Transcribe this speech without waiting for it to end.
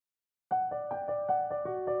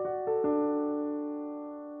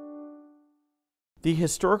The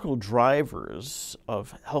historical drivers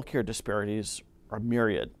of healthcare disparities are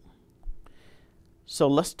myriad. So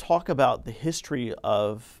let's talk about the history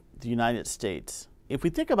of the United States. If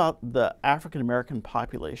we think about the African American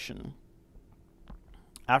population,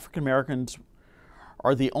 African Americans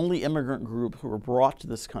are the only immigrant group who were brought to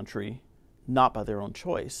this country not by their own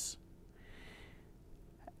choice.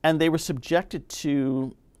 And they were subjected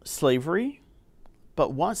to slavery,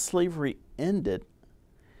 but once slavery ended,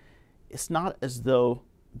 it's not as though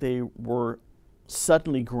they were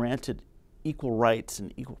suddenly granted equal rights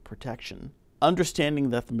and equal protection. Understanding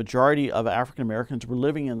that the majority of African Americans were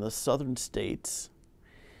living in the southern states,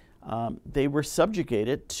 they were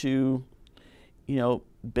subjugated to,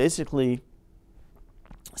 basically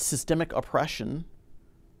systemic oppression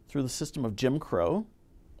through the system of Jim Crow,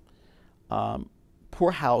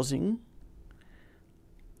 poor housing,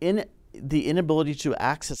 the inability to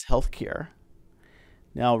access health care.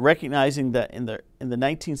 Now, recognizing that in the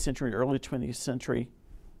 19th century, early 20th century,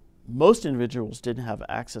 most individuals didn't have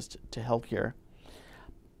access to health care,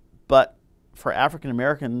 but for African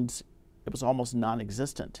Americans, it was almost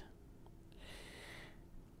non-existent.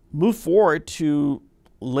 Move forward to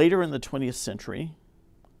later in the 20th century,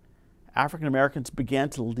 African Americans began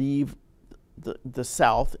to leave the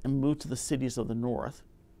South and move to the cities of the North,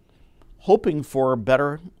 hoping for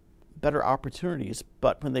better opportunities.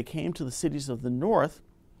 But when they came to the cities of the North,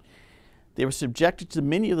 they were subjected to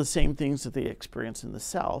many of the same things that they experienced in the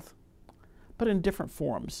South, but in different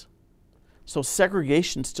forms. So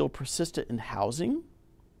segregation still persisted in housing,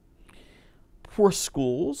 poor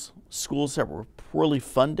schools that were poorly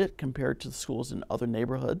funded compared to the schools in other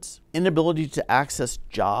neighborhoods, inability to access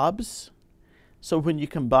jobs. So when you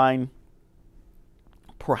combine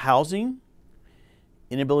poor housing,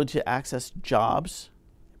 inability to access jobs,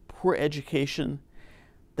 poor education,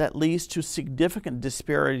 that leads to significant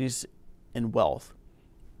disparities in wealth.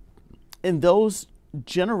 And those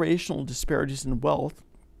generational disparities in wealth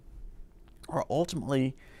are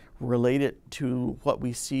ultimately related to what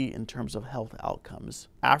we see in terms of health outcomes.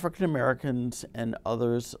 African Americans and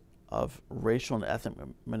others of racial and ethnic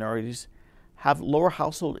minorities have lower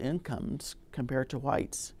household incomes compared to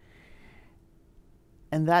whites.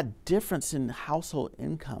 And that difference in household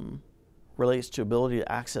income relates to ability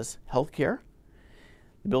to access health care,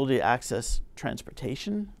 ability to access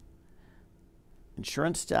transportation,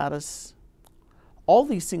 insurance status, all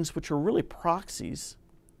these things which are really proxies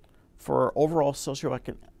for overall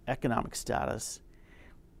socioeconomic status,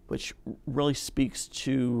 which really speaks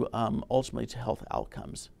to ultimately to health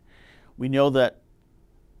outcomes. We know that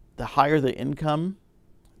the higher the income,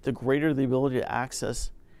 the greater the ability to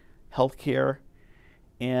access health care,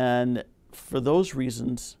 and for those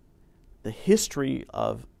reasons, the history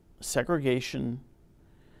of segregation,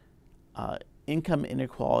 income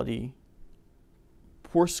inequality,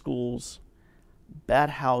 poor schools, bad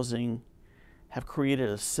housing have created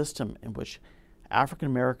a system in which African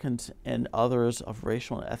Americans and others of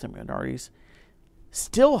racial and ethnic minorities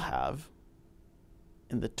still have,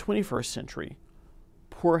 in the 21st century,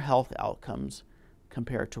 poor health outcomes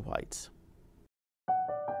compared to whites.